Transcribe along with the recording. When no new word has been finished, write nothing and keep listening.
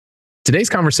Today's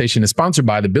conversation is sponsored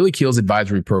by the Billy Keels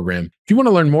Advisory Program. If you want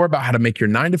to learn more about how to make your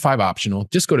 9-to-5 optional,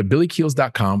 just go to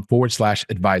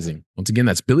billykeels.com/advising. Once again,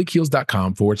 that's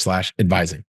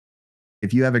billykeels.com/advising.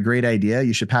 If you have a great idea,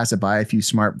 you should pass it by a few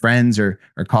smart friends or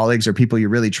colleagues or people you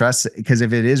really trust. Because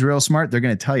if it is real smart, they're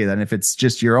going to tell you that. And if it's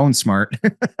just your own smart,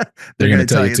 they're going to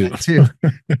tell you that too.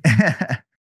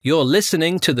 You're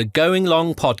listening to the Going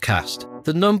Long podcast,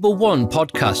 the #1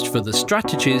 podcast for the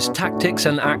strategies, tactics,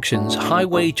 and actions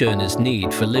highway journers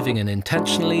need for living an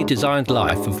intentionally designed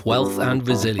life of wealth and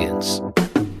resilience.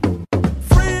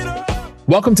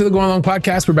 Welcome to the Going Long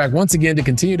podcast. We're back once again to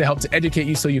continue to help to educate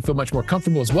you so you feel much more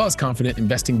comfortable as well as confident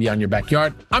investing beyond your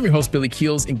backyard. I'm your host, Billy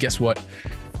Keels, and guess what?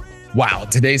 Wow,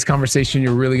 today's conversation,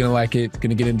 you're really going to like it. Going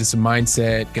to get into some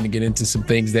mindset, going to get into some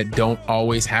things that don't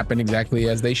always happen exactly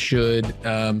as they should.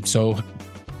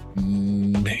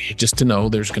 Just to know,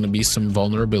 there's going to be some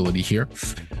vulnerability here.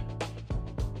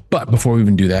 But before we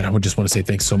even do that, I would just want to say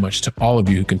thanks so much to all of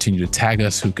you who continue to tag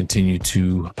us, who continue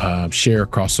to share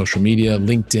across social media,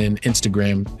 LinkedIn,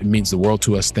 Instagram. It means the world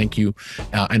to us. Thank you.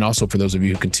 And also for those of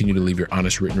you who continue to leave your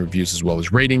honest written reviews as well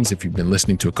as ratings. If you've been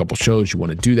listening to a couple shows, you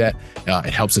want to do that.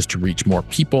 It helps us to reach more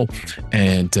people,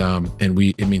 and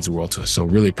it means the world to us. So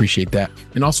really appreciate that.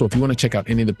 And also, if you want to check out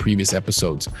any of the previous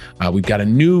episodes, we've got a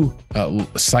new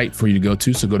site for you to go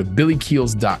to. So go to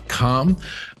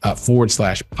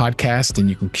billykeels.com/podcast, and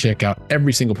you can check out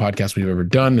every single podcast we've ever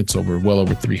done. It's well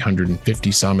over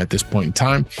 350 some at this point in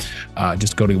time.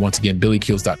 Just go to, once again,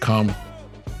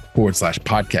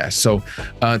 billykeels.com/podcast. So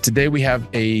today we have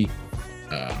a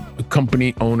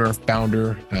company owner,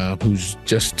 founder, who's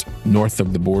just north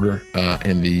of the border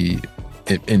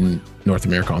in North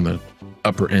America, on the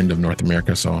upper end of North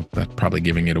America. So that's probably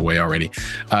giving it away already.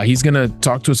 He's going to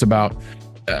talk to us about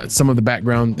some of the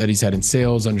background that he's had in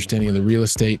sales, understanding of the real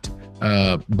estate,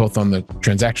 both on the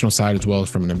transactional side as well as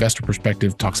from an investor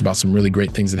perspective. Talks about some really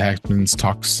great things that happens,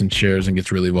 talks and shares, and gets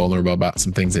really vulnerable about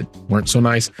some things that weren't so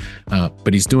nice.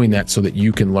 But he's doing that so that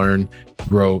you can learn,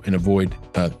 grow, and avoid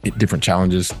different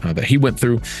challenges that he went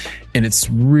through. And it's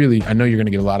really, I know you're going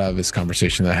to get a lot out of this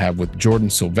conversation that I have with Jordan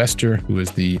Silvester, who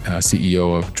is the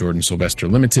CEO of Jordan Silvester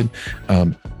Ltd.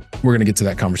 We're going to get to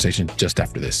that conversation just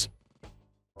after this.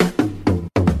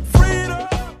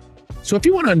 So if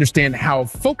you want to understand how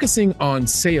focusing on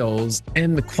sales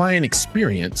and the client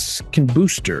experience can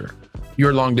boost your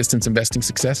long distance investing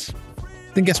success,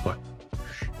 then guess what?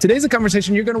 Today's a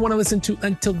conversation you're going to want to listen to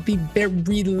until the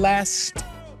very last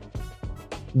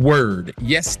word.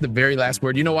 Yes, the very last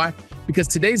word. You know why? Because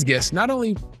today's guest not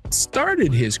only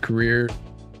started his career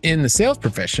in the sales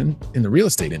profession, in the real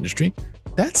estate industry.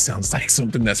 That sounds like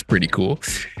something that's pretty cool.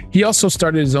 He also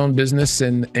started his own business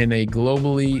in a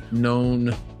globally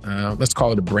known, let's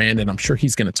call it a brand. And I'm sure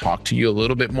he's going to talk to you a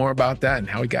little bit more about that and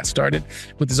how he got started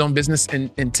with his own business.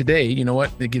 And today, you know what?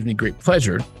 It gives me great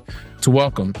pleasure to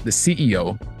welcome the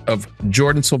CEO of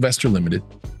Jordan Silvester Ltd,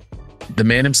 the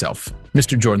man himself,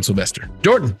 Mr. Jordan Silvester.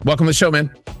 Jordan, welcome to the show,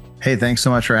 man. Hey, thanks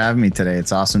so much for having me today.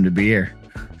 It's awesome to be here.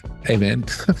 Hey, man.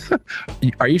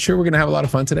 Are you sure we're going to have a lot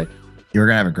of fun today? You're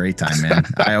going to have a great time, man.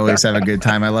 I always have a good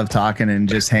time. I love talking and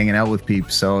just hanging out with people.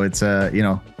 So it's,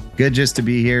 good just to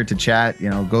be here to chat,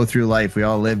 go through life. We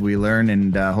all live, we learn,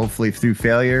 and hopefully through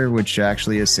failure, which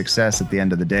actually is success at the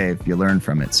end of the day, if you learn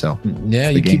from it. So yeah,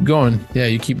 you keep going. Yeah,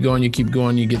 you keep going. You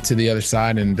get to the other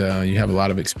side, and you have a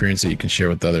lot of experience that you can share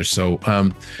with others. So,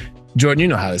 Jordan, you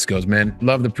know how this goes, man.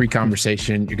 Love the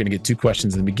pre-conversation. You're going to get 2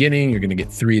 questions in the beginning. You're going to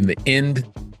get 3 in the end.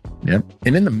 Yep.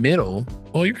 And in the middle,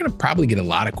 well, you're going to probably get a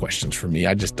lot of questions from me.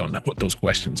 I just don't know what those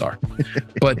questions are.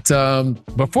 But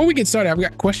before we get started, I've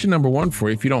got question number 1 for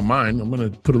you, if you don't mind. I'm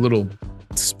going to put a little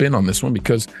spin on this one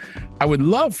because I would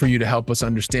love for you to help us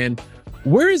understand,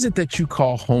 where is it that you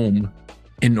call home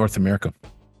in North America?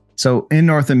 So in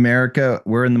North America,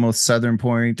 we're in the most southern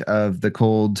point of the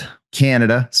cold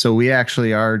Canada. So we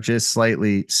actually are just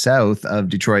slightly south of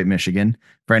Detroit, Michigan,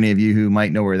 for any of you who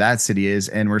might know where that city is.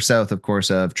 And we're south, of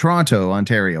course, of Toronto,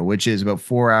 Ontario, which is about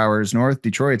 4 hours north.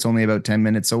 Detroit's only about 10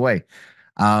 minutes away.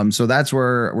 So that's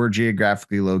where we're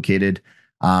geographically located.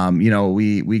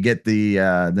 We get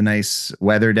the nice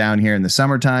weather down here in the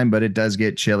summertime, but it does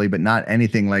get chilly, but not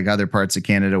anything like other parts of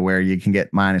Canada where you can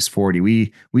get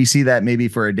 -40. We see that maybe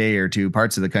for a day or two.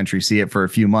 Parts of the country see it for a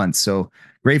few months. So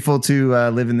grateful to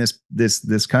live in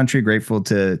this country. Grateful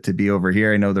to be over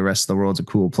here. I know the rest of the world's a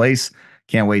cool place.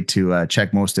 Can't wait to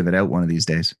check most of it out one of these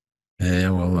days.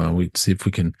 Yeah, well, we see if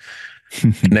we can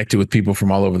connect it with people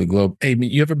from all over the globe. Hey,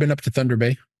 you ever been up to Thunder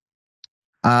Bay?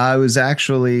 I was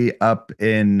actually up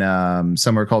in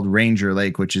somewhere called Ranger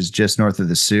Lake, which is just north of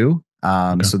the Sioux.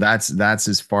 Okay. So that's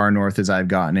as far north as I've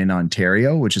gotten in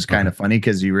Ontario, which is kind of funny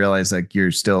because you realize like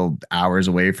you're still hours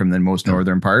away from the most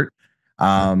northern part.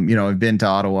 I've been to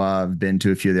Ottawa, I've been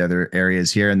to a few of the other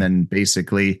areas here, and then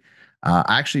basically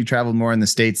I actually traveled more in the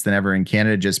States than ever in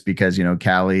Canada just because,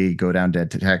 Cali, go down to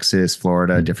Texas,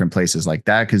 Florida, different places like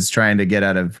that. Because trying to get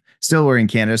out of, still we're in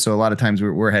Canada. So a lot of times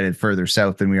we're headed further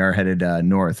south than we are headed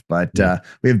north. But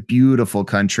we have beautiful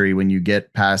country when you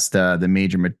get past the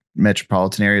major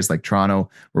metropolitan areas like Toronto,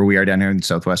 where we are down here in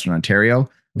southwestern Ontario.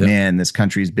 Yep. Man, this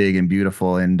country is big and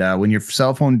beautiful. And when your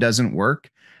cell phone doesn't work,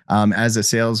 as a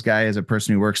sales guy, as a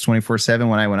person who works 24/7,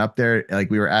 when I went up there, like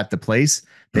we were at the place,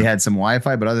 they had some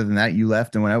Wi-Fi, but other than that, you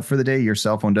left and went out for the day, your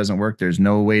cell phone doesn't work. There's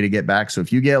no way to get back. So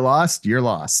if you get lost, you're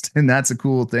lost. And that's a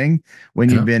cool thing when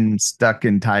you've been stuck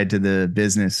and tied to the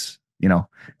business.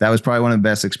 That was probably one of the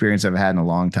best experiences I've had in a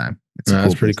long time.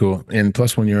 That's pretty cool. And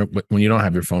plus, when you don't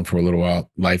have your phone for a little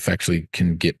while, life actually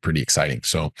can get pretty exciting.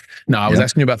 So, no, I was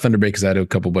asking you about Thunder Bay because I had a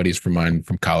couple buddies from mine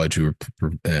from college who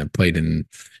played in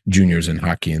juniors in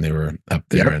hockey, and they were up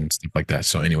there and stuff like that.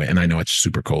 So anyway, and I know it's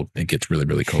super cold. It gets really,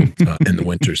 really cold in the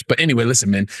winters. But anyway, listen,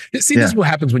 man. See, this is what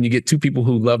happens when you get two people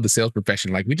who love the sales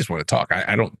profession. Like, we just want to talk.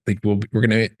 I don't think we're going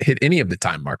to hit any of the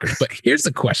time markers. But here's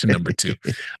the question number 2.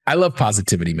 I love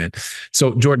positivity, man.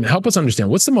 So Jordan, help us understand,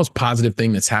 what's the most positive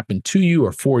thing that's happened to you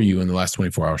or for you in the last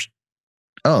 24 hours?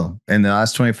 Oh, in the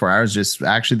last 24 hours, just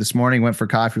actually this morning went for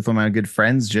coffee with one of my good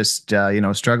friends, just,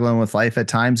 struggling with life at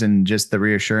times, and just the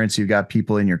reassurance you've got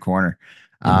people in your corner.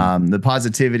 The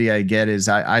positivity I get is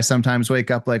I sometimes wake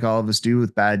up like all of us do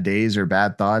with bad days or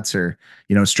bad thoughts or,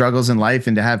 struggles in life,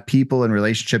 and to have people and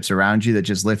relationships around you that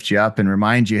just lift you up and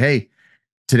remind you, hey,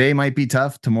 today might be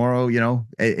tough. Tomorrow,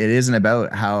 it isn't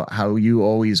about how you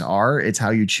always are. It's how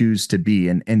you choose to be.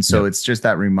 And so it's just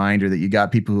that reminder that you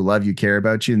got people who love you, care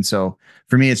about you. And so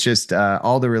for me, it's just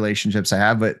all the relationships I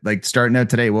have. But like starting out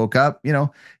today, woke up,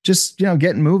 just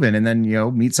getting moving, and then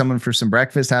meet someone for some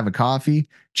breakfast, have a coffee,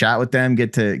 chat with them,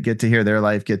 get to hear their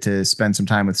life, get to spend some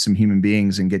time with some human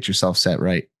beings, and get yourself set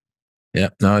right. Yeah,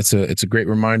 no, it's a great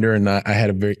reminder. And I had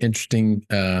a very interesting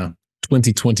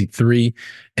 2023,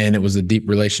 and it was the deep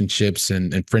relationships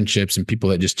and friendships and people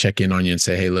that just check in on you and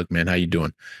say, hey, look, man, how you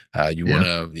doing? You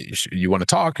want to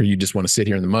talk, or you just want to sit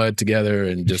here in the mud together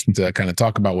and just kind of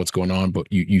talk about what's going on? But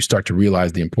you start to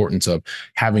realize the importance of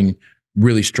having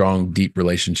really strong, deep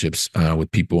relationships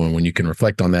with people. And when you can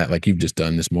reflect on that, like you've just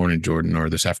done this morning, Jordan, or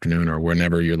this afternoon, or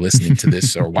whenever you're listening to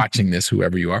this or watching this,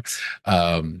 whoever you are,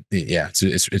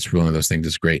 it's one of those things.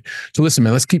 It's great. So listen,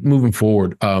 man, let's keep moving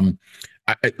forward.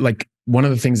 Like one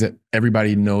of the things that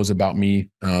everybody knows about me,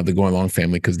 the Going Long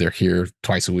family, because they're here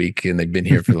twice a week and they've been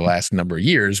here for the last number of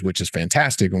years, which is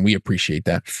fantastic. And we appreciate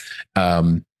that.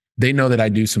 They know that I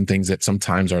do some things that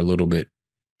sometimes are a little bit,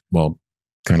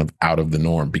 kind of out of the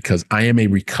norm, because I am a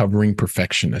recovering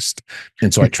perfectionist.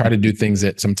 And so I try to do things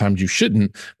that sometimes you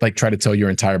shouldn't, like try to tell your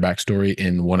entire backstory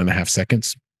in 1.5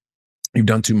 seconds. You've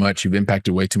done too much. You've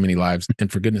impacted way too many lives.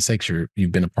 And for goodness sakes,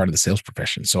 you've been a part of the sales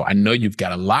profession. So I know you've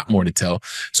got a lot more to tell.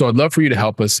 So I'd love for you to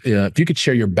help us. If you could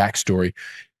share your backstory,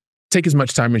 take as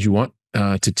much time as you want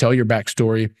to tell your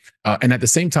backstory. And at the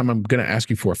same time, I'm going to ask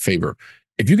you for a favor.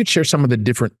 If you could share some of the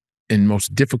different and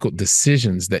most difficult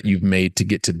decisions that you've made to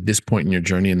get to this point in your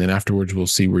journey. And then afterwards, we'll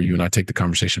see where you and I take the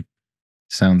conversation.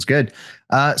 Sounds good.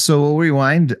 So we'll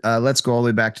rewind. Let's go all the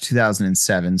way back to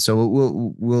 2007. So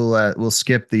we'll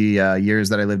skip the years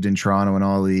that I lived in Toronto and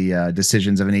all the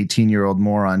decisions of an 18-year-old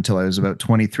moron until I was about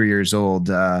 23 years old.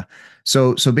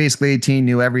 So basically 18,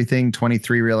 knew everything.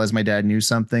 23, realized my dad knew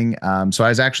something. So I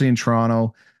was actually in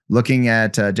Toronto looking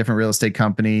at a different real estate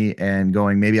company and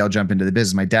going, maybe I'll jump into the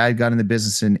business. My dad got in the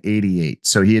business in 88.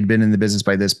 So he had been in the business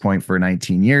by this point for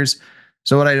 19 years.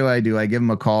 So what I do, I give him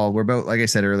a call. We're about, like I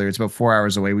said earlier, it's about 4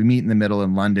 hours away. We meet in the middle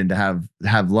in London to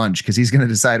have lunch, because he's going to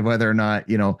decide whether or not,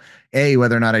 A,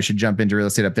 whether or not I should jump into real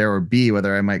estate up there, or B,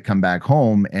 whether I might come back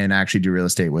home and actually do real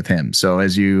estate with him. So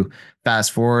as you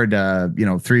fast forward,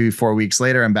 3-4 weeks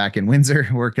later, I'm back in Windsor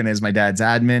working as my dad's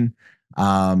admin.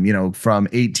 From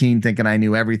 18 thinking I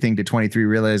knew everything to 23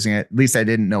 realizing at least I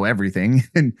didn't know everything.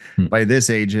 And by this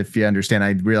age, if you understand, I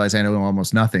realize I know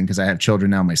almost nothing because I have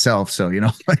children now myself. So,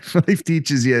 life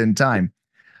teaches you in time.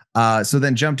 So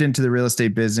then jumped into the real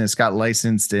estate business, got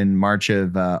licensed in March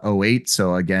of 08.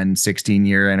 So again,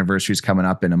 16-year anniversary is coming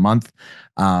up in a month.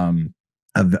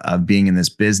 Of being in this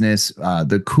business.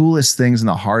 The coolest things and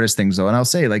the hardest things, though, and I'll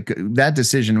say, like, that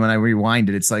decision, when I rewind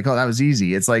it, it's like, oh, that was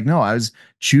easy. It's like, no, I was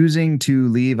choosing to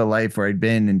leave a life where I'd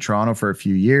been in Toronto for a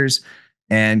few years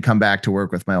and come back to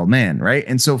work with my old man, right?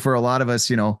 And so for a lot of us,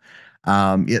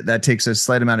 that takes a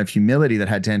slight amount of humility that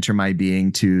had to enter my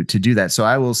being to do that. So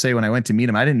I will say, when I went to meet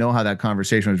him, I didn't know how that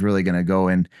conversation was really going to go.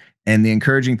 And the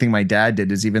encouraging thing my dad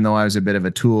did is, even though I was a bit of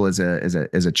a tool as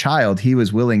a child, he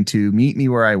was willing to meet me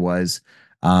where I was,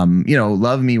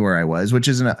 love me where I was, which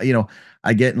isn't,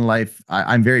 I get in life.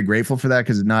 I'm very grateful for that,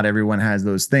 because not everyone has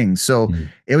those things. So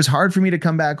it was hard for me to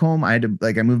come back home. I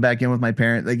moved back in with my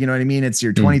parents. Like, you know what I mean? It's,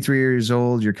 you're 23 years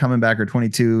old, you're coming back, or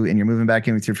 22, and you're moving back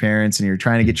in with your parents, and you're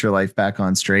trying to get your life back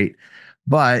on straight.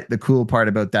 But the cool part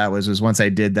about that was once I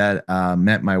did that,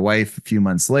 met my wife a few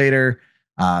months later,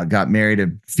 got married a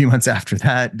few months after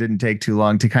that. Didn't take too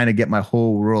long to kind of get my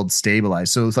whole world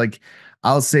stabilized. So it's like,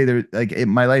 I'll say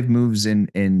my life moves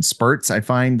in spurts. I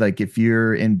find, like, if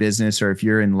you're in business or if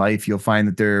you're in life, you'll find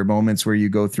that there are moments where you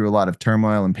go through a lot of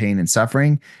turmoil and pain and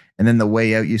suffering. And then the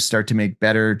way out, you start to make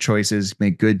better choices,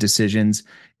 make good decisions,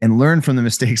 and learn from the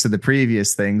mistakes of the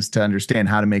previous things to understand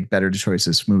how to make better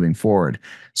choices moving forward.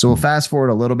 So we'll fast forward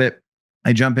a little bit.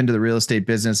 I jump into the real estate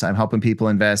business. I'm helping people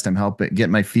invest. I'm helping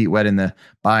get my feet wet in the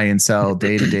buy and sell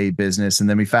day-to-day business. And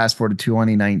then we fast forward to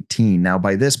 2019. Now,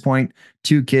 by this point,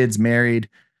 2 kids, married.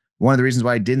 One of the reasons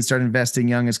why I didn't start investing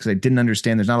young is because I didn't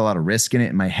understand there's not a lot of risk in it.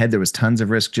 In my head, there was tons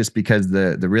of risk, just because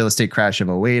the real estate crash of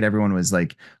 '08, everyone was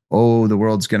like, oh, the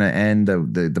world's going to end.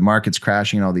 The market's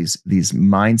crashing, and all these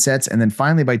mindsets. And then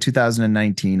finally, by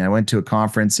 2019, I went to a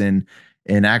conference in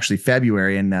actually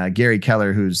February, and Gary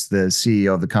Keller, who's the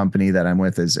CEO of the company that I'm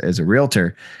with as a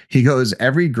realtor, he goes,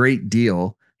 every great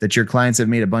deal that your clients have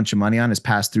made a bunch of money on has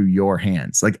passed through your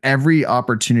hands. Like, every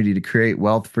opportunity to create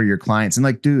wealth for your clients. And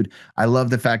like, dude, I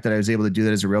love the fact that I was able to do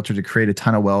that as a realtor, to create a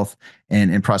ton of wealth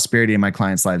and prosperity in my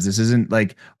clients' lives. This isn't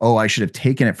like, oh, I should have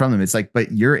taken it from them. It's like, but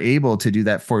you're able to do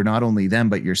that for not only them,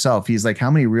 but yourself. He's like,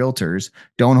 how many realtors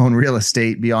don't own real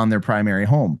estate beyond their primary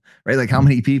home, right? Like, how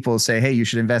many people say, hey, you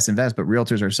should invest, but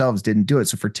realtors ourselves didn't do it.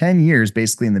 So for 10 years,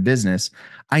 basically, in the business,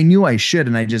 I knew I should,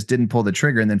 and I just didn't pull the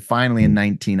trigger. And then finally in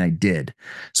 19, I did.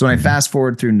 So when I fast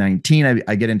forward through 19,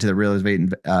 I get into the real estate,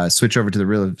 switch over to the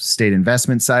real estate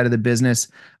investment side of the business,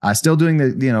 still doing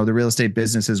the real estate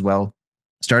business as well.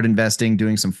 Start investing,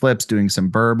 doing some flips, doing some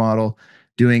Burr model,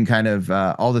 doing kind of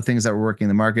all the things that were working in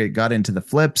the market. Got into the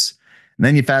flips. And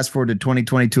then you fast forward to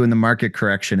 2022 in the market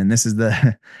correction. And this is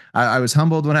I was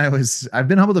humbled I've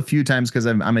been humbled a few times, because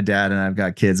I'm a dad and I've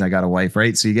got kids, and I got a wife,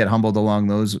 right? So you get humbled along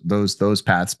those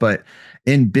paths. But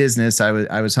in business, I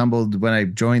was humbled when I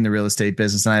joined the real estate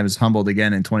business, and I was humbled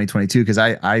again in 2022, because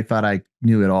I thought I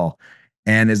knew it all.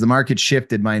 And as the market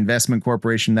shifted, my investment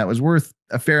corporation that was worth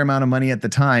a fair amount of money at the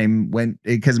time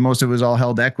because most of it was all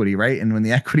held equity, right? And when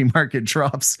the equity market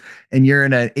drops and you're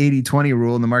in an 80-20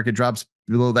 rule and the market drops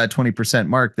below that 20%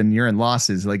 mark, then you're in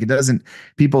losses. Like,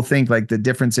 people think like the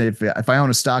difference, if I own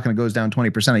a stock and it goes down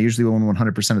 20%, I usually own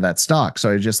 100% of that stock.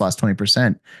 So I just lost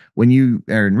 20%. When you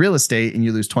are in real estate and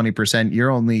you lose 20%,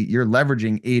 you're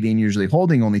leveraging 80 and usually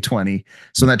holding only 20.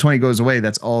 So when that 20 goes away,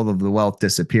 that's all of the wealth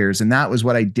disappears. And that was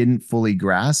what I didn't fully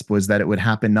grasp, was that it would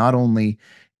happen not only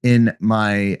in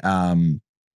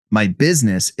my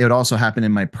business, it would also happen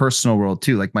in my personal world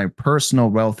too. Like, my personal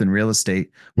wealth in real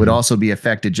estate would also be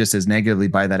affected just as negatively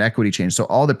by that equity change. So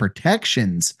all the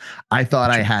protections I thought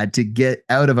I had to get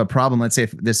out of a problem, let's say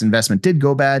if this investment did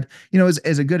go bad,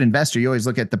 as a good investor, you always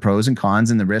look at the pros and cons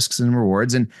and the risks and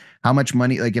rewards, and how much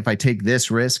money, like, if I take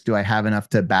this risk, do I have enough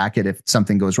to back it if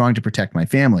something goes wrong, to protect my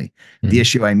family? The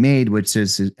issue I made, which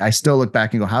is I still look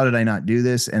back and go, how did I not do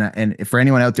this? And for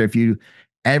anyone out there,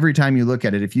 every time you look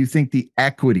at it, if you think the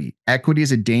equity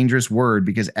is a dangerous word,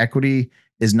 because equity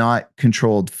is not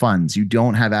controlled funds. You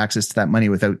don't have access to that money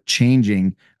without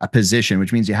changing a position,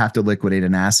 which means you have to liquidate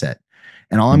an asset.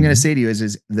 And all I'm going to say to you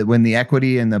is that when the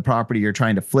equity and the property you're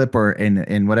trying to flip, or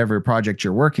in whatever project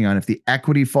you're working on, if the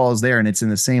equity falls there and it's in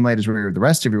the same light as where the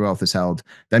rest of your wealth is held,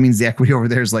 that means the equity over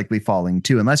there is likely falling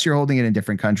too, unless you're holding it in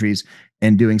different countries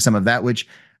and doing some of that, which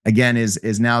again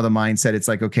is now the mindset. It's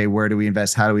like, okay, where do we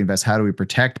invest? How do we invest? How do we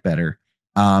protect better?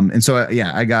 And so,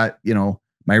 I got,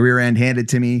 my rear end handed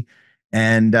to me,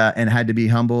 and had to be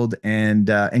humbled and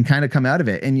kind of come out of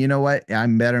it. And you know what?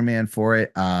 I'm better man for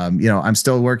it. I'm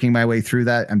still working my way through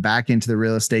that. I'm back into the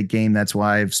real estate game. That's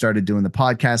why I've started doing the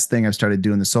podcast thing. I've started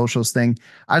doing the socials thing.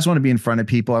 I just want to be in front of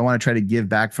people. I want to try to give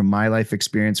back from my life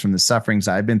experience, from the sufferings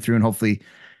I've been through. And hopefully,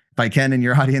 if I can in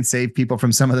your audience, save people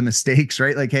from some of the mistakes,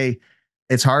 right? Like, hey,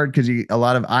 it's hard because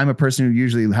I'm a person who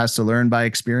usually has to learn by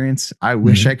experience. I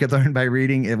wish I could learn by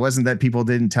reading. It wasn't that people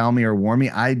didn't tell me or warn me.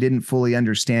 I didn't fully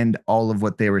understand all of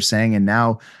what they were saying. And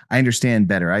now I understand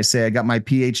better. I say I got my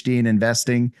PhD in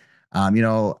investing.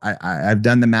 I've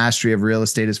done the mastery of real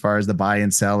estate as far as the buy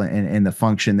and sell and the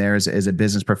function there as a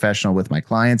business professional with my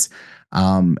clients.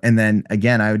 And then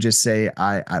again, I would just say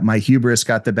my hubris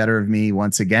got the better of me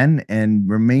once again, and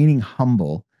remaining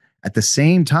humble at the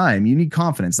same time. You need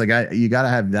confidence. You got to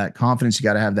have that confidence. You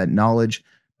got to have that knowledge,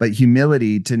 but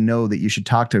humility to know that you should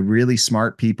talk to really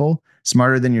smart people,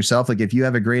 smarter than yourself. Like if you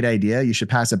have a great idea, you should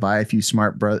pass it by a few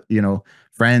smart,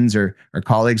 friends or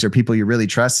colleagues or people you really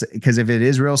trust. Because if it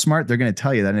is real smart, they're going to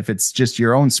tell you that. And if it's just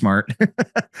your own smart,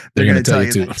 they're going to tell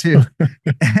you that too.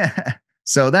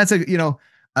 So that's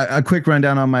a quick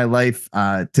rundown on my life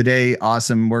today.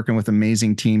 Awesome, working with an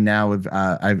amazing team now.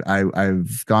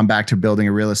 I've gone back to building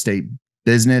a real estate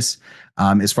business,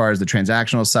 as far as the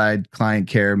transactional side, client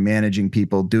care, managing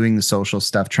people, doing the social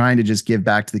stuff, trying to just give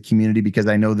back to the community, because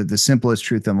I know that the simplest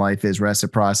truth in life is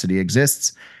reciprocity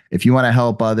exists. If you want to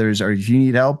help others, or if you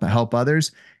need help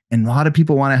others. And a lot of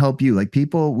people want to help you. Like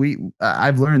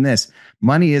I've learned this: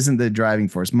 money isn't the driving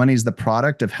force. Money is the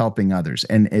product of helping others.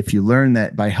 And if you learn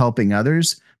that by helping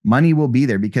others, money will be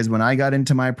there. Because when I got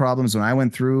into my problems, when I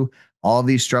went through all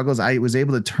these struggles, I was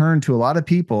able to turn to a lot of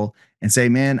people and say,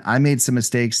 man, I made some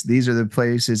mistakes. These are the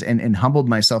places, and humbled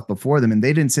myself before them. And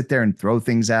they didn't sit there and throw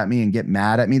things at me and get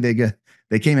mad at me.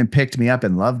 They came and picked me up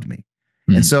and loved me.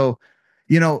 Mm-hmm. And so,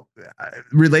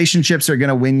 relationships are going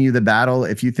to win you the battle.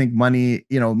 If you think money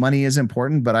is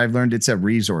important, but I've learned it's a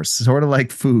resource, sort of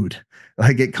like food.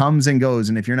 Like it comes and goes.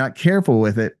 And if you're not careful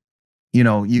with it, you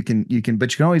can,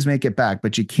 but you can always make it back,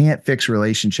 but you can't fix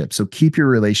relationships. So keep your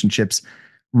relationships,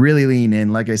 really lean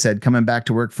in. Like I said, coming back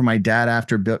to work for my dad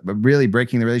after really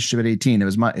breaking the relationship at 18, it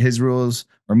was his rules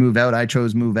or move out. I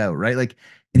chose move out. Right. Like,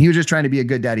 and he was just trying to be a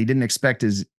good dad. He didn't expect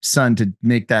his son to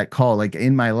make that call. Like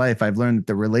in my life, I've learned that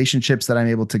the relationships that I'm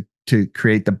able to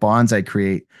create, the bonds I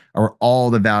create, are all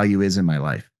the value is in my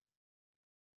life.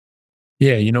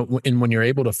 Yeah. And when you're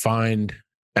able to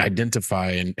identify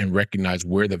and recognize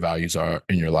where the values are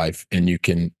in your life, and you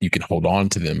can hold on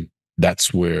to them,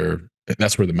 that's where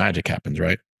the magic happens.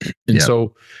 Right. And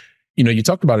so, you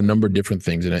talked about a number of different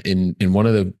things. And in one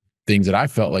of the things that I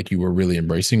felt like you were really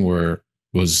embracing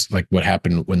was like what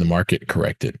happened when the market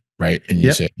corrected, right? And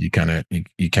you said you kind of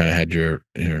had your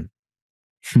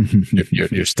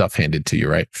stuff handed to you,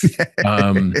 right?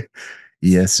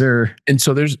 Yes, sir. And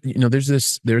so there's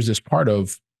this part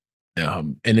of,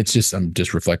 and it's just, I'm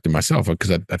just reflecting myself,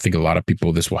 because I think a lot of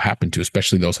people this will happen to,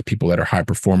 especially those people that are high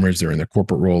performers. They're in their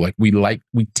corporate role. Like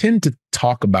we tend to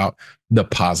talk about the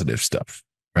positive stuff,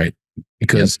 right?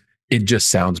 Because it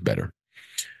just sounds better.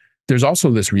 There's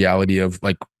also this reality of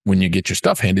like, when you get your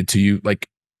stuff handed to you, like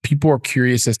people are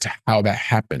curious as to how that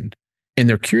happened. And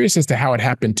they're curious as to how it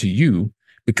happened to you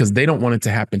because they don't want it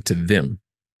to happen to them.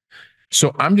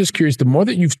 So I'm just curious, the more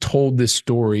that you've told this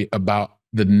story about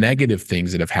the negative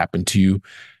things that have happened to you,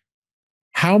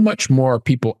 how much more are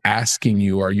people asking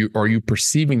you? Are you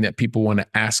perceiving that people want to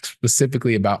ask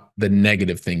specifically about the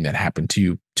negative thing that happened to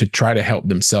you to try to help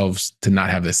themselves to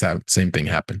not have this same thing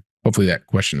happen? Hopefully that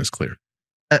question is clear.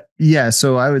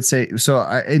 So I would say,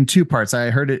 in two parts, I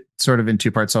heard it sort of in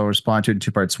two parts. I'll respond to it in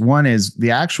two parts. One is the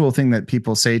actual thing that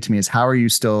people say to me is, how are you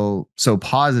still so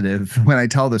positive when I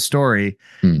tell the story?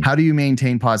 How do you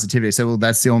maintain positivity? I said, well,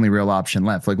 that's the only real option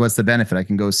left. Like, what's the benefit? I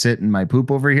can go sit in my poop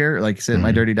over here, like sit in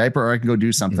my dirty diaper, or I can go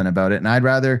do something about it. And I'd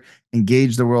rather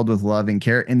engage the world with love and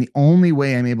care. And the only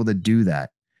way I'm able to do that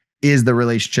is the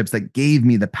relationships that gave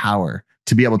me the power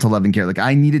to be able to love and care. Like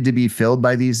I needed to be filled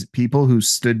by these people who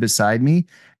stood beside me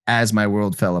as my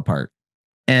world fell apart.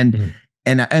 And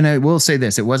I will say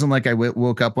this, it wasn't like I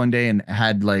woke up one day and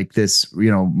had like this,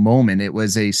 moment. It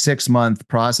was a 6-month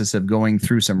process of going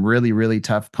through some really, really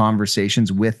tough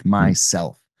conversations with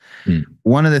myself.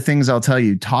 One of the things I'll tell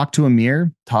you, talk to a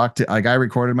mirror, like I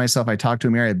recorded myself. I talked to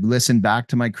a mirror. I listened back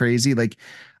to my crazy, like,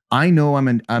 I know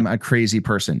I'm a crazy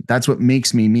person. That's what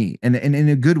makes me me. And in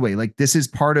a good way. Like this is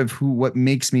part of what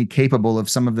makes me capable of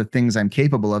some of the things I'm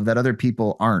capable of that other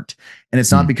people aren't. And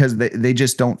it's not because they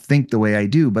just don't think the way I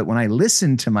do. But when I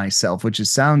listen to myself, it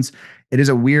is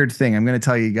a weird thing. I'm going to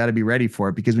tell you, you got to be ready for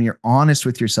it, because when you're honest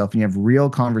with yourself and you have real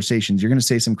conversations, you're going to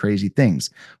say some crazy things.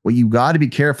 What you got to be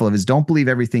careful of is don't believe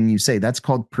everything you say. That's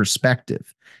called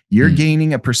perspective. You're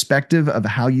gaining a perspective of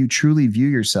how you truly view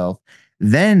yourself.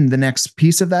 Then the next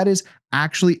piece of that is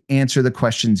actually answer the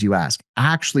questions you ask.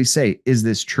 Actually say, is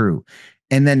this true?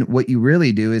 And then what you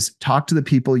really do is talk to the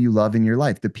people you love in your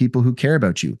life, the people who care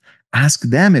about you. Ask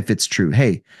them if it's true.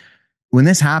 Hey, when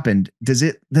this happened, does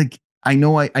it like, I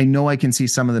know I can see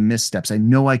some of the missteps. I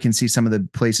know I can see some of the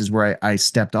places where I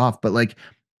stepped off, but like,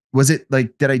 was it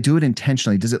like, did I do it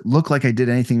intentionally? Does it look like I did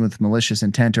anything with malicious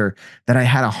intent, or that I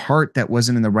had a heart that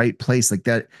wasn't in the right place like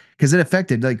that? Because it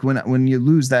affected, like when you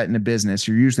lose that in a business,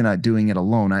 you're usually not doing it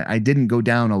alone. I didn't go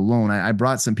down alone. I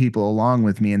brought some people along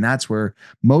with me. And that's where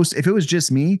if it was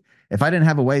just me, if I didn't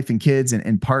have a wife and kids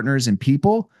and partners and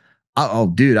people, oh,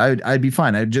 dude, I'd be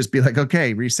fine. I'd just be like,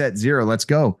 okay, reset zero, let's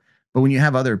go. But when you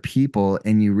have other people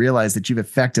and you realize that you've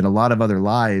affected a lot of other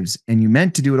lives and you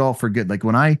meant to do it all for good. Like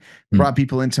when I brought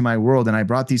people into my world and I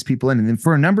brought these people in, and then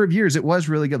for a number of years, it was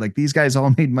really good. Like these guys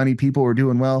all made money. People were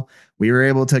doing well. We were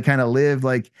able to kind of live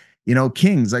like,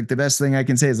 kings. Like the best thing I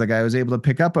can say is like, I was able to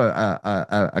pick up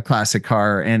a classic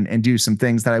car and do some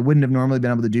things that I wouldn't have normally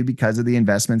been able to do because of the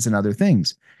investments and other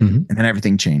things. And then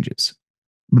everything changes,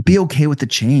 but be okay with the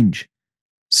change.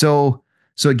 So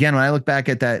again, when I look back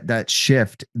at that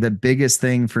shift, the biggest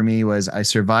thing for me was I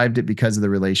survived it because of the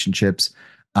relationships.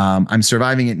 I'm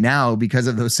surviving it now because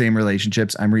of those same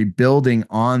relationships. I'm rebuilding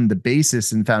on the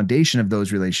basis and foundation of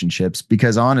those relationships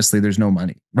because honestly, there's no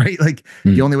money, right? Like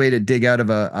the only way to dig out of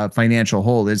a financial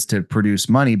hole is to produce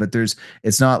money, but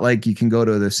it's not like you can go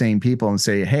to the same people and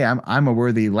say, hey, I'm a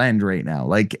worthy lend right now.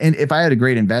 Like, and if I had a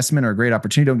great investment or a great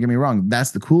opportunity, don't get me wrong.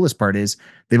 That's the coolest part is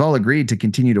they've all agreed to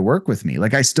continue to work with me.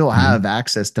 Like I still have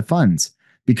access to funds,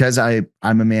 because I'm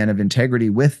a man of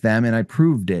integrity with them and I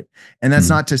proved it. And that's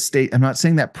not to state, I'm not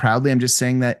saying that proudly. I'm just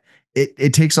saying that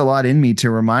it takes a lot in me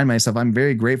to remind myself I'm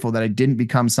very grateful that I didn't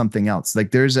become something else. Like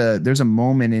there's a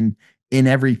moment in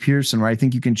every person where I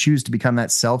think you can choose to become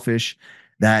that selfish,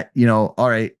 that, all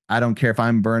right, I don't care if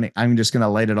I'm burning, I'm just going to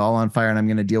light it all on fire and I'm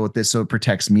going to deal with this so it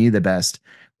protects me the best.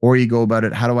 Or you go about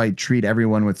it, how do I treat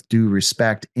everyone with due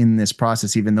respect in this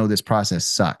process, even though this process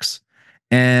sucks?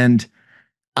 And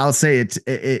I'll say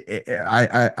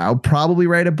I'll probably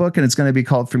write a book and it's going to be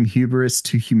called From Hubris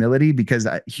to Humility, because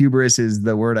hubris is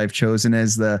the word I've chosen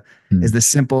as the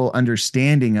simple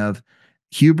understanding of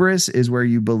hubris is where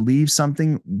you believe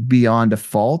something beyond a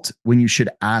fault when you should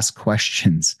ask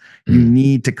questions. You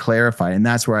need to clarify. And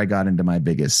that's where I got into my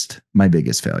biggest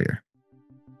failure.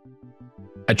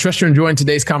 I trust you're enjoying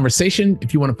today's conversation.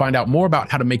 If you want to find out more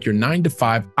about how to make your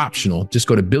 9-to-5 optional, just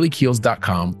go to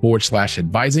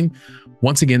billykeels.com/advising.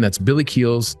 Once again, that's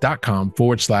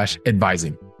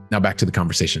billykeels.com/advising. Now back to the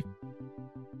conversation.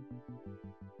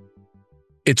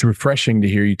 It's refreshing to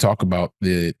hear you talk about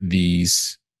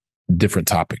these different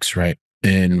topics, right?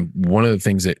 And one of the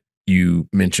things that you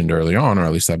mentioned early on, or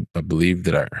at least I believe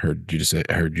that I heard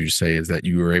you say, is that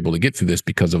you were able to get through this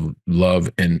because of love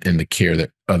and the care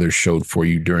that others showed for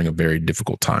you during a very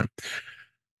difficult time.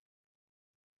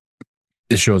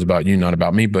 This show is about you, not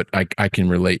about me, but I can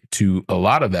relate to a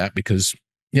lot of that because,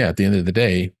 yeah, at the end of the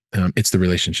day, it's the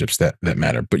relationships that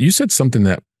matter. But you said something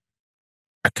that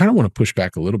I kind of want to push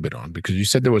back a little bit on, because you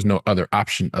said there was no other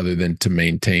option other than to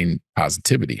maintain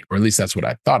positivity, or at least that's what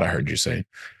I thought I heard you say.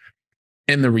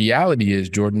 And the reality is,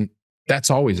 Jordan, that's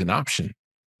always an option.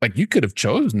 Like you could have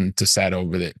chosen to sit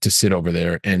over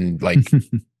there and like,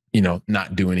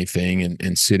 not do anything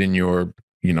and sit in your,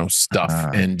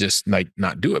 stuff and just like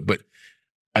not do it. But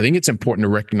I think it's important to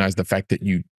recognize the fact that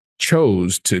you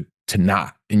chose to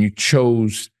not, and you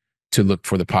chose to look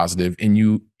for the positive, and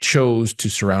you chose to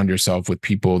surround yourself with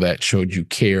people that showed you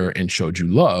care and showed you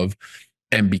love.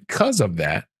 And because of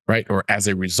that, right, or as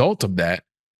a result of that,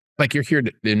 like you're here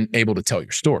and able to tell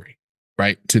your story,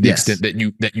 right? To the extent that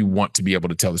you want to be able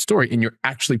to tell the story, and you're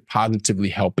actually positively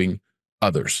helping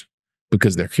others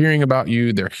because they're hearing about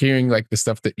you, they're hearing like the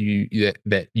stuff that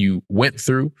you went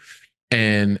through.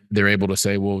 And they're able to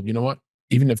say, well, you know what?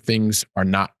 Even if things are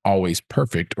not always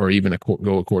perfect or even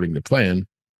go according to plan,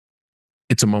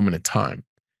 it's a moment in time.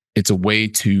 It's a way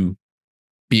to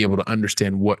be able to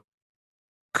understand what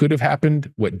could have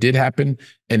happened, what did happen.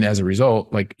 And as a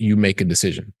result, like you make a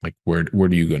decision, like what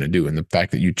are you going to do? And the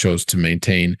fact that you chose to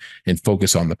maintain and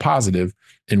focus on the positive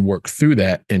and work through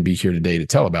that and be here today to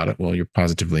tell about it, well, you're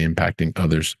positively impacting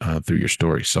others through your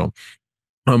story. So,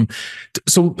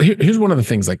 here's one of the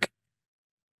things, like,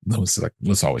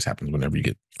 this always happens whenever you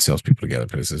get salespeople together,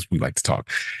 because we like to talk.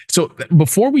 So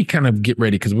before we kind of get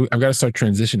ready, because I've got to start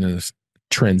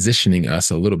transitioning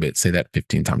us a little bit, say that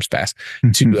 15 times fast,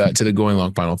 to the Going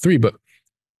Long Final 3. But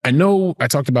I know I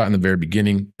talked about in the very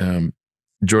beginning,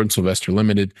 Jordan Silvester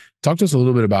Ltd. Talk to us a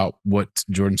little bit about what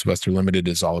Jordan Silvester Ltd.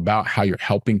 Is all about, how you're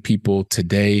helping people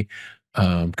today,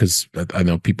 because I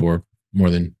know people are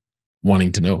more than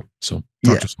wanting to know. So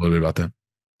talk to us a little bit about that.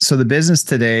 So the business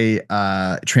today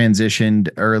transitioned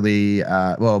early.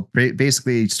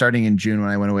 Basically starting in June when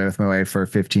I went away with my wife for a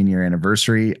 15-year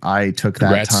anniversary. I took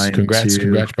that time. Congrats,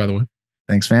 by the way.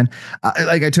 Thanks, man.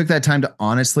 I took that time to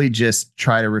honestly just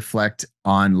try to reflect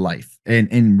on life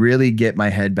and really get my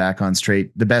head back on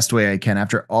straight the best way I can.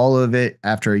 After all of it,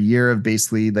 after a year of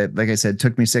basically that, like I said,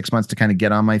 took me 6 months to kind of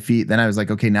get on my feet. Then I was like,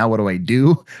 okay, now what do I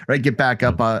do? Right, get back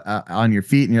up on your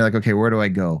feet, and you're like, okay, where do I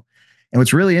go? And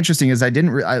what's really interesting is I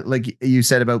didn't like you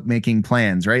said about making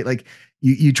plans, right? Like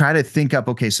you try to think up,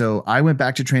 okay, so I went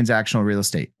back to transactional real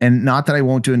estate, and not that I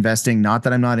won't do investing, not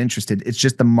that I'm not interested. It's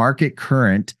just the market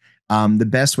current. The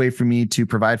best way for me to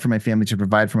provide for my family, to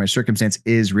provide for my circumstance,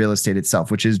 is real estate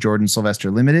itself, which is Jordan Silvester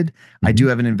Limited. I do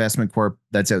have an investment corp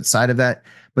that's outside of that,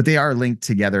 but they are linked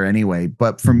together anyway.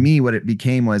 But for me, what it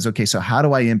became was, okay, so how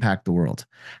do I impact the world?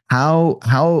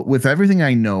 How with everything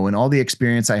I know and all the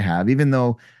experience I have, even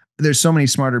though there's so many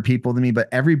smarter people than me, but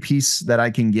every piece that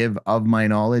I can give of my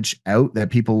knowledge out that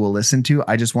people will listen to,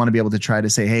 I just want to be able to try to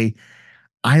say, hey,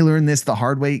 I learned this the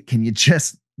hard way. Can you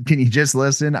just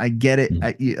listen? I get it.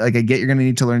 I get you're going to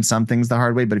need to learn some things the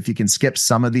hard way, but if you can skip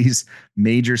some of these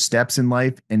major steps in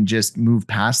life and just move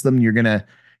past them, you're going to,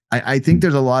 I think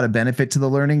there's a lot of benefit to the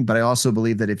learning, but I also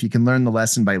believe that if you can learn the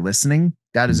lesson by listening,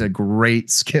 that is a great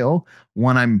skill,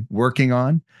 one I'm working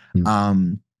on.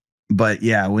 But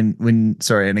yeah,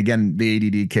 sorry. And again, the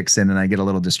ADD kicks in and I get a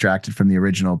little distracted from the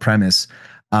original premise.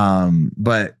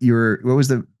 But what was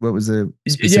the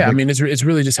specific? Yeah, I mean, it's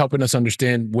really just helping us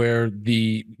understand where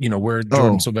where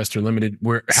Jordan Silvester Limited,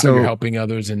 how you're helping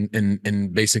others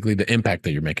and basically the impact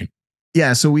that you're making.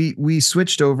 Yeah, so we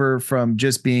switched over from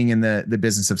just being in the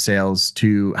business of sales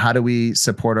to how do we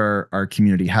support our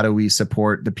community? How do we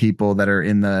support the people that are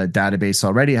in the database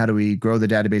already? How do we grow the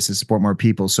database to support more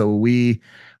people? So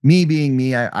me being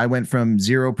me, I went from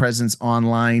zero presence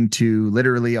online to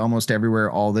literally almost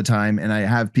everywhere all the time. And I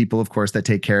have people, of course, that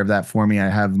take care of that for me. I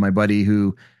have my buddy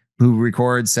who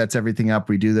records, sets everything up.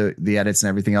 We do the edits and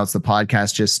everything else. The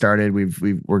podcast just started.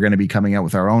 We're going to be coming out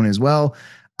with our own as well.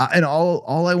 And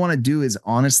all I want to do is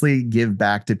honestly give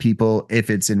back to people. If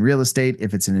it's in real estate,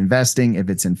 if it's in investing, if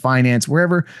it's in finance,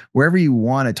 wherever you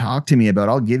want to talk to me about,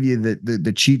 I'll give you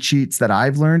the cheat sheets that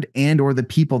I've learned or the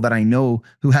people that I know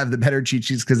who have the better cheat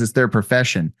sheets because it's their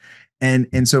profession.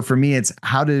 And so for me, it's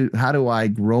how do I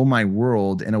grow my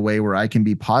world in a way where I can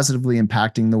be positively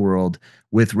impacting the world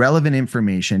with relevant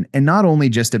information, and not only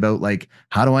just about like,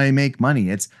 how do I make money?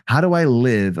 It's how do I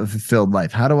live a fulfilled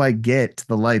life? How do I get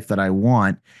the life that I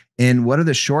want? And what are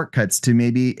the shortcuts to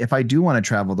maybe, if I do want to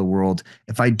travel the world,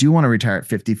 if I do want to retire at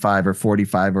 55 or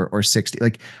 45 or 60,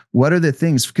 like what are the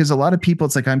things? Because a lot of people,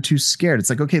 it's like, I'm too scared. It's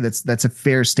like, okay, that's a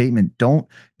fair statement. Don't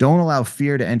allow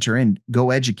fear to enter in.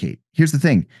 Go educate. Here's the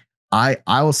thing. I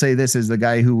will say this as the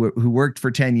guy who worked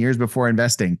for 10 years before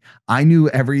investing. I knew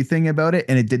everything about it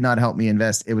and it did not help me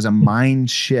invest. It was a mind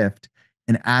shift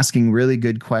and asking really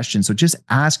good questions. So just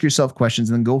ask yourself questions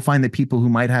and then go find the people who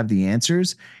might have the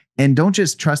answers. And don't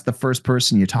just trust the first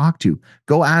person you talk to.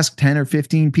 Go ask 10 or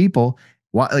 15 people.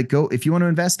 If you want to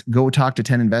invest, go talk to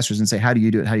 10 investors and say, how do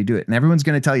you do it? How do you do it? And everyone's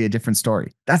going to tell you a different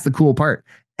story. That's the cool part.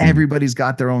 Everybody's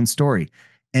got their own story.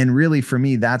 And really, for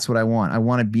me, that's what I want. I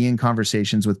want to be in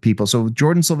conversations with people. So with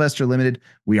Jordan Silvester Limited,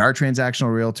 we are transactional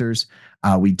realtors.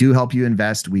 We do help you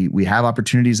invest. We have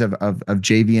opportunities of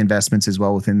JV investments as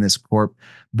well within this corp.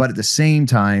 But at the same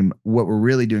time, what we're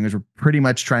really doing is we're pretty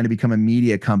much trying to become a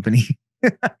media company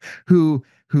who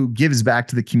gives back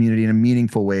to the community in a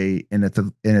meaningful way, in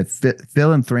a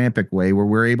philanthropic way, where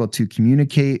we're able to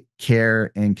communicate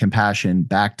care and compassion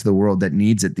back to the world that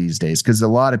needs it these days. Because a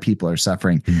lot of people are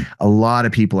suffering. A lot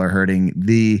of people are hurting.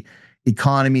 The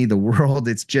economy, the world,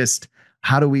 it's just,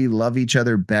 how do we love each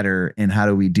other better? And how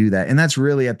do we do that? And that's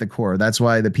really at the core. That's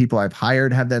why the people I've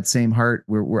hired have that same heart.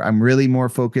 I'm really more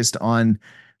focused on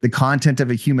the content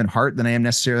of a human heart than I am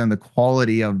necessarily on the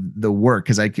quality of the work.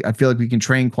 Because I feel like we can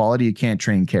train quality. You can't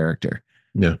train character.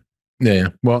 Yeah.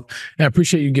 Well, I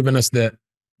appreciate you giving us the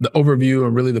overview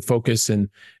and really the focus and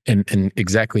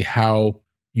exactly how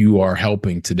you are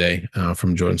helping today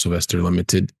from Jordan Silvester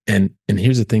Limited. And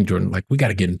here's the thing, Jordan, like we got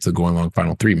to get into the Going Long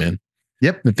Final Three, man.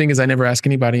 Yep. The thing is, I never ask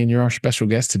anybody, and you're our special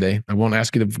guest today. I won't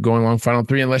ask you the Going Long Final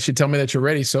Three unless you tell me that you're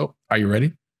ready. So are you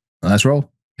ready? Let's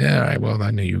roll. Yeah. All right. Well,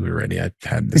 I knew you were ready. I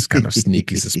had this kind of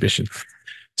sneaky suspicion.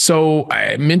 So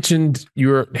I mentioned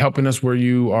you're helping us where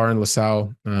you are in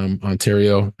LaSalle,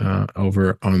 Ontario,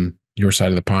 over on your side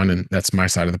of the pond. And that's my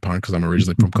side of the pond because I'm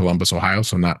originally from Columbus, Ohio.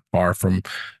 So not far from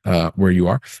where you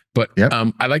are. But yep.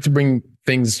 I like to bring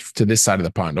things to this side of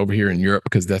the pond over here in Europe,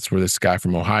 because that's where this guy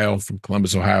from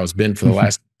Columbus, Ohio has been for the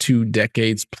last 2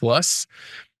 decades plus.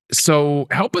 So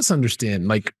help us understand,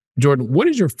 like, Jordan, what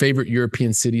is your favorite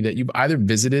European city that you've either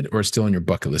visited or is still on your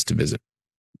bucket list to visit?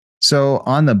 So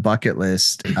on the bucket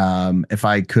list, if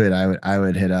I could, I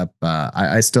would hit up.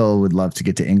 I still would love to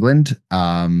get to England.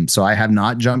 So I have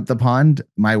not jumped the pond.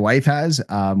 My wife has.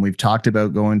 We've talked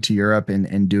about going to Europe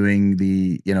and doing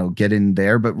the get in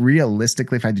there. But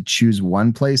realistically, if I had to choose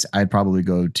one place, I'd probably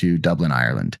go to Dublin,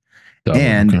 Ireland. Dublin,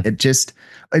 And okay.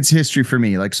 it's history for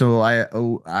me. Like, so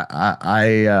I'm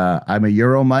a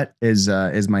Euro mutt is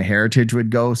my heritage would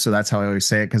go. So that's how I always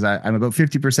say it. Cause I'm about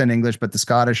 50% English, but the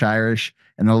Scottish, Irish,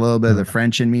 and a little bit of the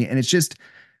French in me. And it's just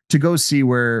to go see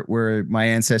where my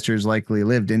ancestors likely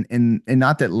lived. And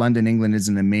not that London, England is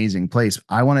an amazing place.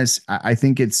 I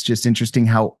think it's just interesting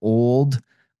how old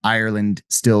Ireland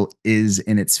still is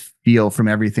in its feel from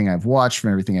everything I've watched, from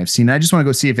everything I've seen. I just want to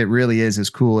go see if it really is as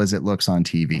cool as it looks on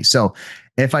TV. So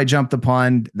if I jump the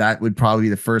pond, that would probably be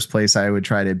the first place I would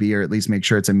try to be, or at least make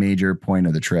sure it's a major point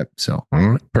of the trip. So, all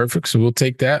right, perfect. So we'll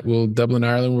take that. We'll Dublin,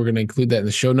 Ireland. We're going to include that in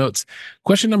the show notes.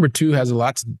 Question number 2 has a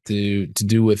lot to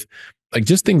do with like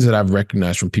just things that I've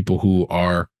recognized from people who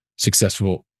are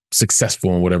successful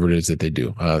in whatever it is that they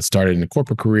do. Started in a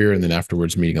corporate career and then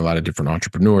afterwards meeting a lot of different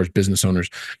entrepreneurs, business owners.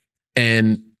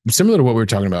 And similar to what we were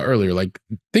talking about earlier, like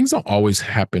things don't always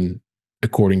happen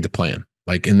according to plan.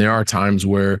 Like, and there are times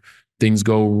where things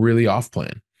go really off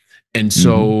plan. And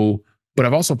so, but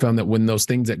I've also found that when those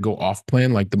things that go off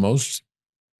plan, like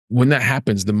when that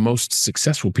happens, the most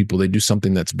successful people, they do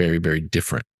something that's very, very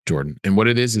different, Jordan. And what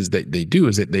it is that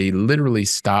they literally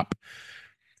stop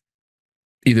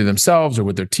either themselves or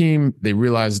with their team. They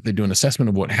realize they do an assessment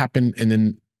of what happened. And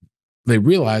then they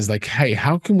realize like, hey,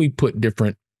 how can we put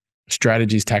different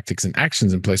strategies, tactics, and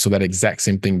actions in place so that exact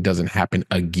same thing doesn't happen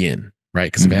again,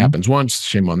 right? Because if it happens once,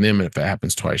 shame on them. And if it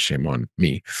happens twice, shame on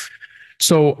me.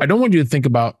 So I don't want you to think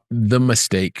about the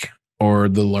mistake or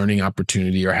the learning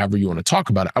opportunity or however you want to talk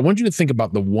about it. I want you to think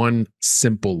about the one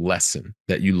simple lesson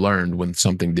that you learned when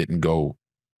something didn't go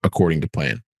according to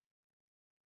plan.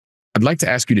 I'd like to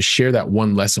ask you to share that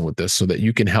one lesson with us so that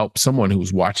you can help someone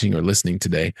who's watching or listening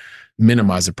today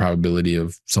minimize the probability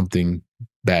of something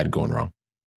bad going wrong.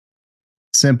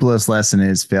 Simplest lesson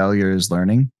is failure is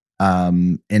learning.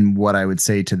 And what I would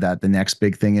say to that, the next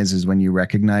big thing is when you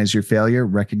recognize your failure,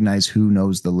 recognize who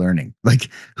knows the learning, like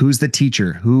who's the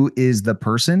teacher, who is the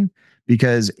person,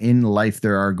 because in life,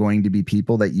 there are going to be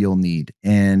people that you'll need.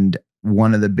 And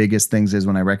one of the biggest things is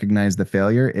when I recognized the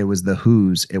failure, it was the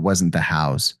who's, it wasn't the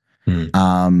how's.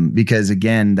 Because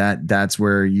again, that's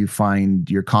where you find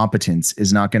your competence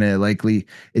is not going to likely,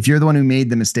 if you're the one who made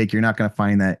the mistake, you're not going to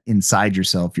find that inside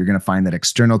yourself. You're going to find that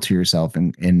external to yourself.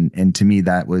 And to me,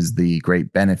 that was the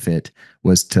great benefit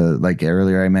was to, like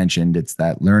earlier I mentioned, it's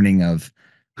that learning of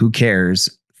who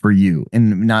cares for you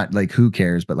and not like who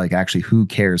cares, but like actually who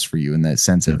cares for you in that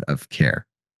sense of care.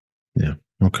 Yeah.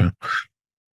 Okay.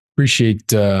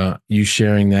 Appreciate you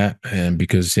sharing that, and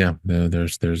because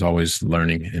there's always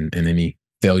learning in any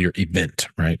failure event,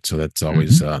 right? So that's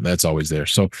always there.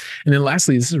 So, and then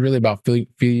lastly, this is really about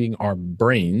feeding our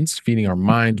brains, feeding our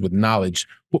minds with knowledge.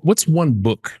 What's one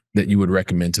book that you would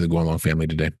recommend to the Going Long family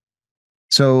today?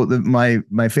 So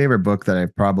my favorite book that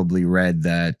I've probably read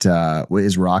that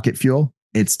is Rocket Fuel.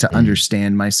 It's to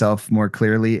understand myself more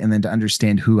clearly and then to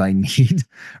understand who I need,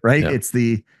 right? Yeah.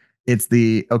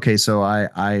 Okay, so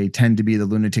I tend to be the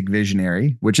lunatic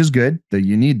visionary, which is good that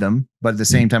you need them. But at the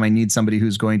same time, I need somebody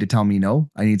who's going to tell me no.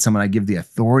 I need someone I give the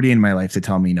authority in my life to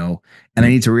tell me no. And I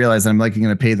need to realize that I'm likely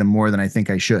going to pay them more than I think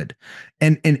I should.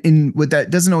 And what that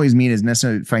doesn't always mean is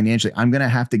necessarily financially. I'm going to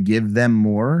have to give them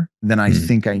more than I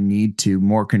think I need to,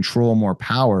 more control, more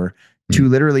power to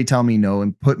literally tell me no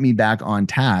and put me back on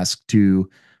task to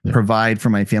provide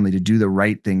for my family, to do the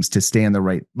right things, to stay in the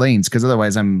right lanes. Because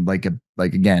otherwise I'm like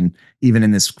again, even in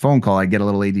this phone call, I get a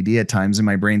little ADD at times and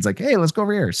my brain's like, hey, let's go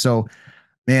over here. So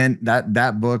man,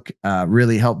 that book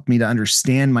really helped me to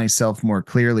understand myself more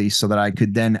clearly so that I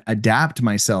could then adapt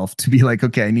myself to be like,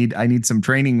 okay, I need some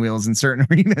training wheels in certain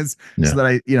arenas so that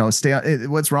I, stay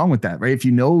on. What's wrong with that, right? If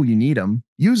you know you need them,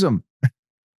 use them.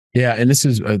 Yeah, and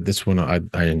this one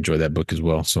I enjoy that book as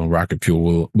well. So Rocket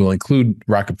Fuel, we'll include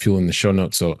Rocket Fuel in the show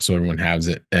notes so everyone has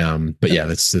it. But yeah,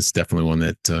 that's definitely one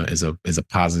that is a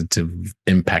positively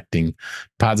impacting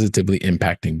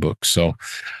book. So,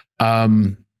 yeah,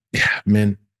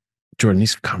 man, Jordan,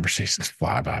 these conversations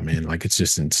fly by, man. Like it's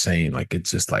just insane. Like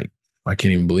it's just like I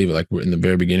can't even believe it. Like we're in the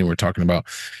very beginning, we're talking about,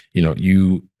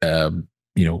 you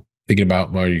thinking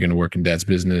about, well, you're going to work in dad's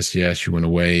business. Yes, you went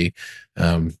away.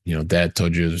 Dad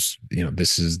told you,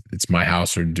 it's my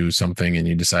house or do something. And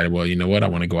you decided, well, you know what? I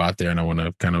want to go out there and I want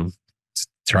to kind of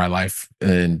try life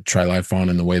on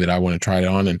in the way that I want to try it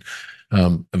on. And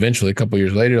eventually a couple of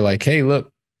years later, like, hey,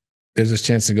 look, there's this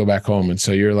chance to go back home. And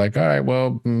so you're like, all right,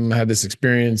 well, I had this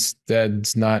experience.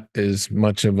 Dad's not as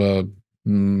much of a,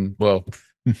 well,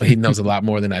 he knows a lot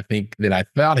more than I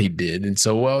thought he did. And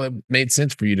so, well, it made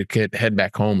sense for you to head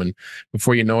back home. And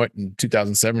before you know it, in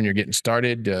 2007, you're getting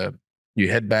started. You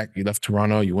head back, you left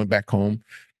Toronto, you went back home.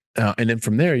 And then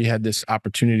from there, you had this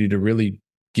opportunity to really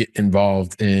get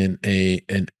involved in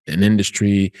an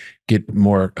industry, get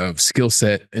more of skill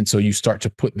set. And so you start to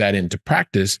put that into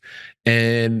practice.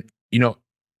 And,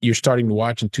 you're starting to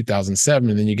watch in 2007,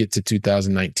 and then you get to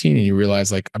 2019 and you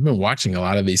realize, like, I've been watching a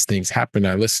lot of these things happen.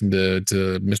 I listened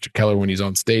to Mr. Keller when he's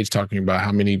on stage talking about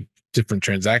how many different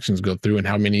transactions go through and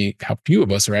how few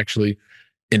of us are actually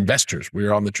investors.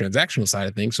 We're on the transactional side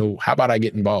of things. So how about I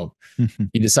get involved?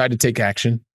 You decide to take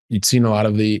action. You'd seen a lot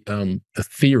of the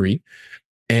theory,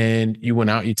 and you went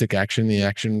out, you took action. The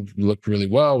action looked really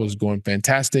well, was going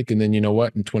fantastic. And then, you know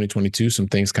what, in 2022, some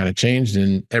things kind of changed,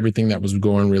 and everything that was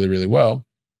going really, really well,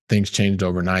 things changed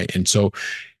overnight. And so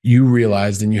you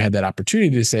realized, and you had that opportunity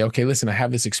to say, okay, listen, I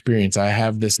have this experience, I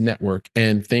have this network,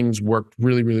 and things worked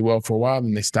really, really well for a while,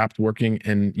 and they stopped working.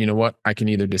 And you know what, I can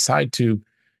either decide to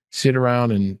sit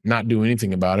around and not do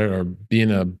anything about it, or be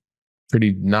in a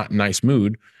pretty not nice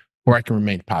mood, or I can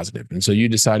remain positive. And so you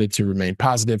decided to remain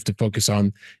positive, to focus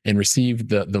on and receive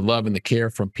the love and the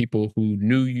care from people who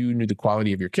knew the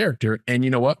quality of your character. And you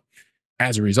know what?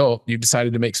 As a result, you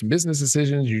decided to make some business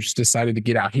decisions. You just decided to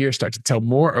get out here, start to tell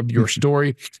more of your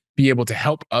story, be able to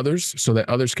help others so that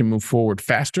others can move forward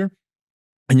faster.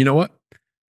 And you know what?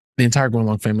 The entire Going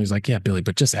Long family is like, yeah, Billy,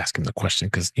 but just ask him the question,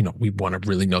 because we want to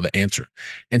really know the answer.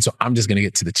 And so I'm just going to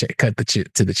get to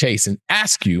the chase and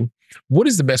ask you, what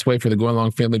is the best way for the Going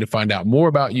Long family to find out more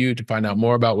about you, to find out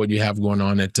more about what you have going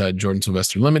on at Jordan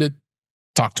Silvester Ltd?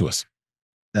 Talk to us.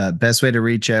 The best way to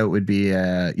reach out would be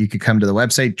you could come to the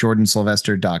website,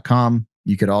 jordansilvester.com.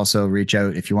 You could also reach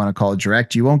out if you want to call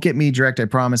direct. You won't get me direct, I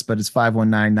promise, but it's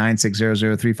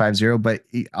 519-960-0350. But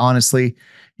honestly,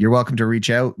 you're welcome to reach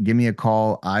out. Give me a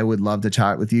call. I would love to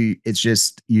chat with you. It's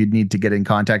just, you'd need to get in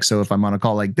contact. So if I'm on a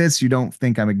call like this, you don't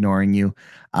think I'm ignoring you.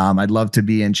 I'd love to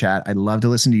be in chat. I'd love to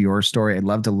listen to your story. I'd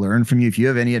love to learn from you. If you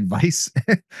have any advice,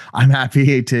 I'm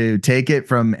happy to take it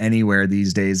from anywhere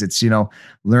these days. It's,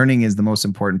 learning is the most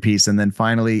important piece. And then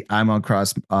finally, I'm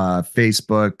across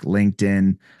Facebook,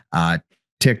 LinkedIn,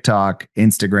 TikTok,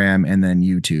 Instagram, and then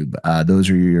YouTube. Those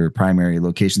are your primary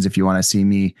locations. If you want to see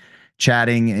me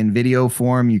chatting in video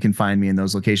form, you can find me in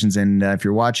those locations. And if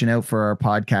you're watching out for our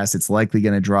podcast, it's likely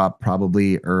going to drop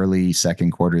probably early second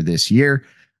quarter this year.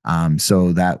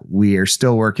 So that we are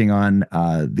still working on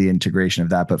the integration of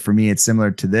that. But for me, it's similar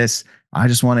to this. I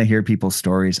just want to hear people's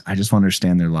stories. I just want to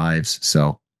understand their lives.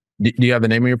 So do you have the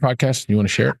name of your podcast? Do you want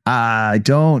to share it? I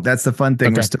don't. That's the fun thing.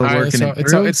 Okay. We're still working it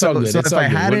through. It's all good. So if I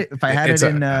had it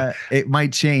in, it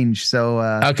might change. So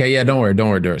okay, yeah, don't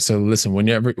worry. So listen,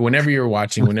 whenever you're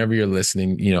watching, whenever you're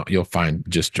listening, you'll find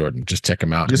just Jordan. Just check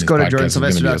him out. Just go to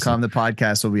jordansilvester.com. The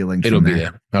podcast will be linked. It'll be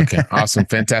there. Okay, awesome,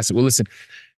 fantastic. Well, listen,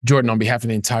 Jordan, on behalf of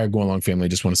the entire Going Long family, I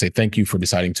just want to say thank you for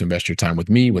deciding to invest your time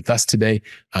with us today,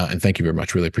 and thank you very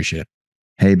much. Really appreciate it.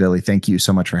 Hey, Billy, thank you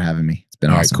so much for having me. It's been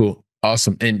awesome. All right, cool.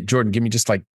 Awesome. And Jordan, give me just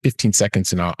like 15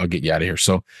 seconds and I'll get you out of here.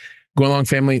 So Going Long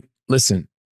family, listen,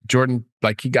 Jordan,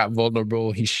 like, he got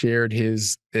vulnerable. He shared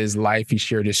his life. He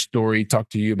shared his story,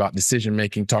 talked to you about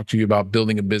decision-making, talked to you about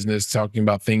building a business, talking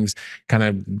about things kind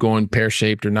of going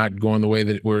pear-shaped or not going the way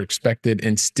that were expected,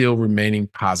 and still remaining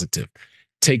positive.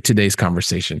 Take today's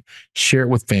conversation, share it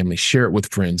with family, share it with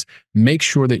friends. Make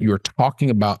sure that you're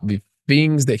talking about the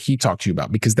things that he talked to you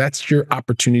about, because that's your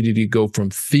opportunity to go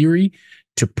from theory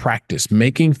to practice,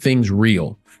 making things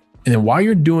real. And then while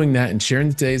you're doing that and sharing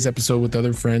today's episode with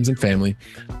other friends and family,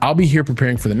 I'll be here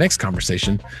preparing for the next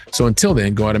conversation. So until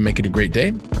then, go out and make it a great day.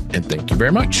 And thank you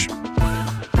very much.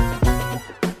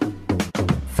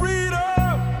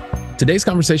 Freedom. Today's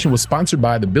conversation was sponsored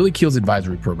by the Billy Keels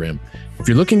Advisory Program. If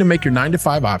you're looking to make your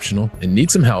 9-to-5 optional and need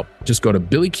some help, just go to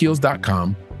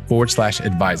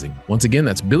billykeels.com/advising. Once again,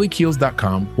 that's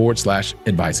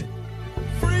billykeels.com/advising.